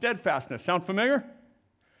love and steadfastness. Sound familiar?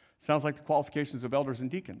 Sounds like the qualifications of elders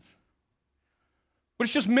and deacons. But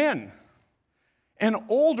it's just men. And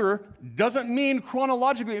older doesn't mean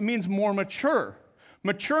chronologically, it means more mature.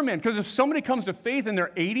 Mature men, because if somebody comes to faith and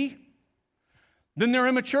they're 80, then they're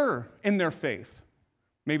immature in their faith.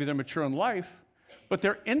 Maybe they're mature in life, but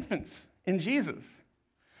they're infants in Jesus.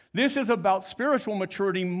 This is about spiritual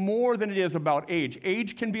maturity more than it is about age.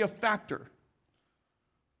 Age can be a factor,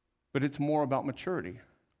 but it's more about maturity.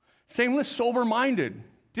 Same with sober-minded,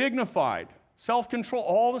 dignified, self-control,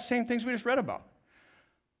 all the same things we just read about.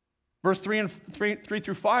 Verse 3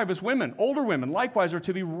 through 5 is women. Older women, likewise, are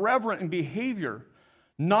to be reverent in behavior,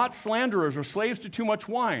 not slanderers or slaves to too much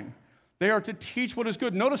wine. They are to teach what is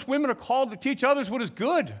good. Notice women are called to teach others what is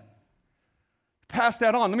good. Pass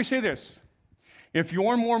that on. Let me say this. If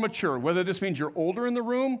you're more mature, whether this means you're older in the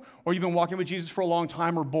room or you've been walking with Jesus for a long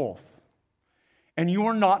time or both, and you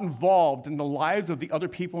are not involved in the lives of the other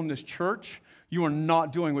people in this church, you are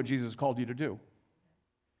not doing what Jesus called you to do.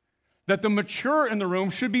 That the mature in the room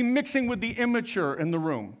should be mixing with the immature in the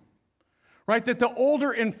room. Right? That the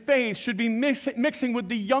older in faith should be mixing with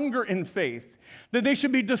the younger in faith. That they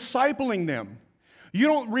should be discipling them. You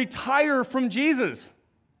don't retire from Jesus.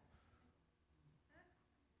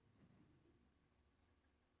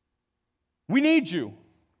 We need you.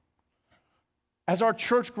 As our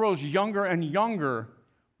church grows younger and younger,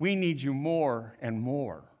 we need you more and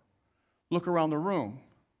more. Look around the room.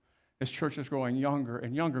 This church is growing younger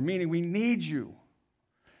and younger, meaning we need you.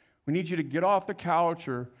 We need you to get off the couch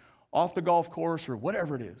or off the golf course or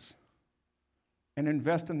whatever it is and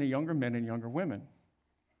invest in the younger men and younger women,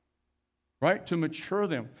 right? To mature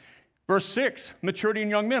them. Verse 6, maturity in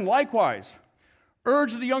young men. Likewise,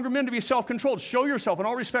 urge the younger men to be self-controlled. Show yourself in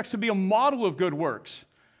all respects to be a model of good works.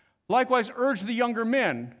 Likewise, urge the younger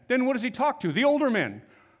men. Then what does he talk to? The older men.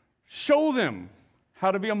 Show them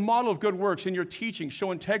how to be a model of good works in your teaching.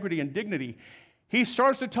 Show integrity and dignity. He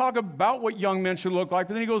starts to talk about what young men should look like,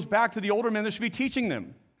 but then he goes back to the older men that should be teaching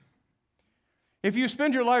them. If you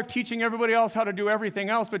spend your life teaching everybody else how to do everything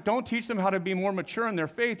else, but don't teach them how to be more mature in their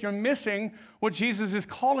faith, you're missing what Jesus is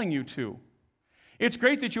calling you to. It's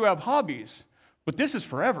great that you have hobbies, but this is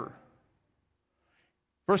forever.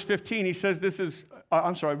 Verse 15, he says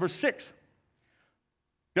verse 6.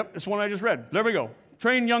 Yep, it's one I just read. There we go.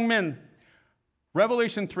 Train young men.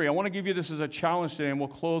 Revelation 3. I want to give you this as a challenge today, and we'll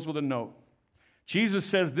close with a note. Jesus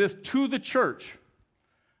says this to the church.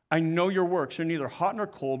 I know your works. You're neither hot nor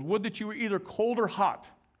cold. Would that you were either cold or hot.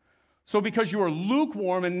 So because you are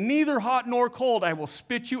lukewarm and neither hot nor cold, I will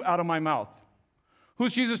spit you out of my mouth.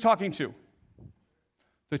 Who's Jesus talking to?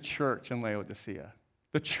 The church in Laodicea.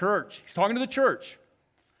 The church. He's talking to the church.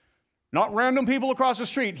 Not random people across the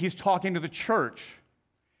street. He's talking to the church.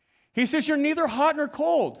 He says, you're neither hot nor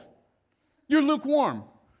cold. You're lukewarm.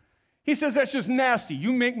 He says, that's just nasty.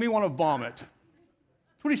 You make me want to vomit.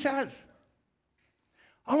 That's what he says.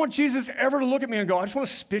 I don't want Jesus ever to look at me and go, I just want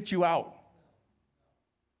to spit you out.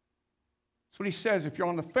 That's what he says. If you're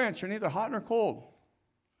on the fence, you're neither hot nor cold.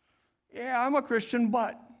 Yeah, I'm a Christian,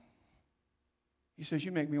 but he says,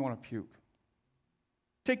 you make me want to puke.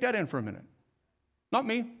 Take that in for a minute. Not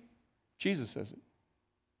me. Jesus says it.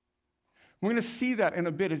 We're going to see that in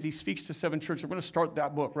a bit as he speaks to 7 churches. We're going to start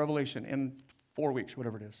that book, Revelation, in 4 weeks,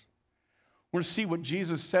 whatever it is. We're going to see what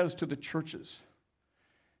Jesus says to the churches.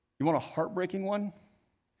 You want a heartbreaking one?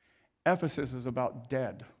 Ephesus is about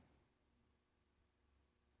dead.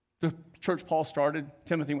 The church Paul started,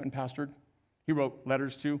 Timothy went and pastored. He wrote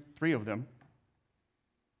letters to, 3 of them,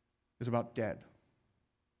 is about dead.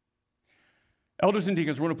 Elders and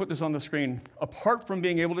deacons, we're going to put this on the screen. Apart from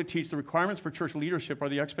being able to teach, the requirements for church leadership are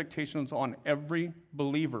the expectations on every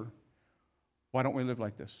believer. Why don't we live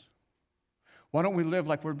like this? Why don't we live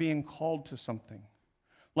like we're being called to something?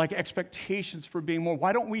 Like expectations for being more.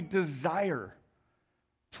 Why don't we desire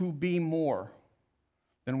to be more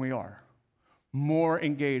than we are? More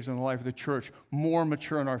engaged in the life of the church, more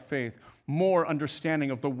mature in our faith, more understanding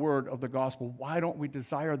of the word of the gospel. Why don't we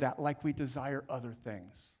desire that like we desire other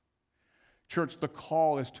things? Church, the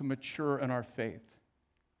call is to mature in our faith.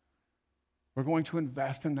 We're going to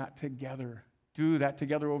invest in that together, do that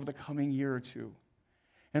together over the coming year or two,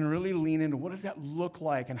 and really lean into what does that look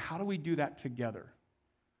like and how do we do that together?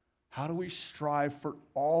 How do we strive for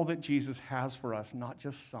all that Jesus has for us, not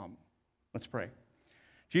just some? Let's pray.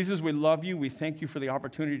 Jesus, we love you. We thank you for the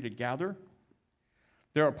opportunity to gather.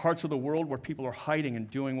 There are parts of the world where people are hiding and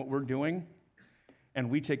doing what we're doing, and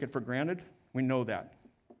we take it for granted. We know that.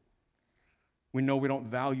 We know we don't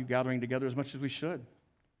value gathering together as much as we should.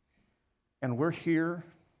 And we're here.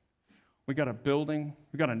 We got a building.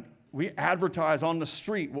 We advertise on the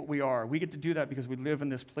street what we are. We get to do that because we live in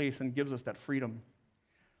this place and it gives us that freedom.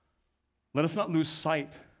 Let us not lose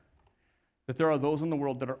sight that there are those in the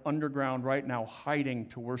world that are underground right now hiding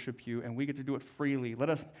to worship you, and we get to do it freely. Let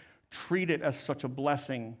us treat it as such a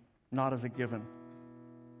blessing, not as a given.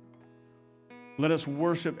 Let us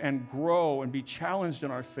worship and grow and be challenged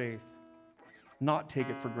in our faith, not take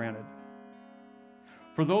it for granted.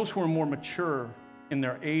 For those who are more mature in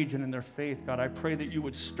their age and in their faith, God, I pray that you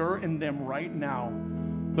would stir in them right now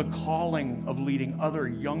the calling of leading other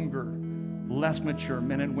younger, less mature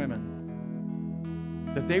men and women.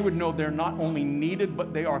 That they would know they're not only needed,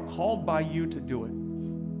 but they are called by you to do it.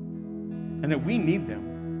 And that we need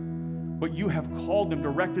them. But you have called them,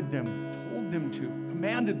 directed them, told them to,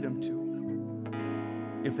 commanded them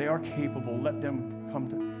to. If they are capable, let them come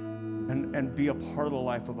to and be a part of the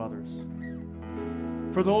life of others.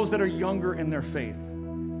 For those that are younger in their faith,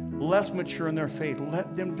 less mature in their faith,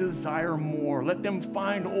 let them desire more. Let them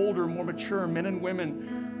find older, more mature men and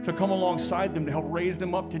women to come alongside them to help raise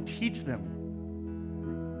them up, to teach them.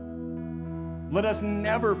 Let us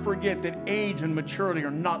never forget that age and maturity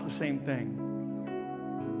are not the same thing.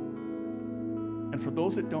 And for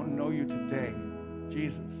those that don't know you today,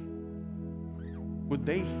 Jesus, would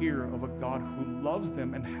they hear of a God who loves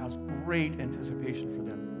them and has great anticipation for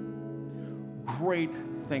them, great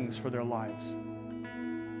things for their lives.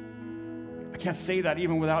 I can't say that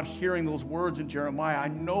even without hearing those words in Jeremiah. I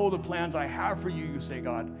know the plans I have for you, you say,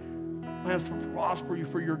 God. Plans to prosper you,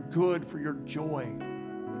 for your good, for your joy.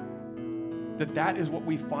 That is what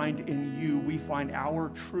we find in you. We find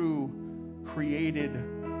our true created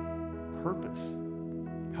purpose.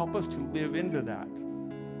 Help us to live into that,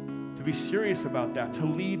 to be serious about that, to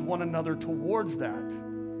lead one another towards that,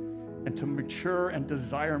 and to mature and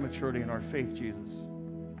desire maturity in our faith, Jesus.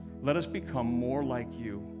 Let us become more like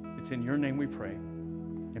you. It's in your name we pray.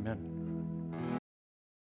 Amen.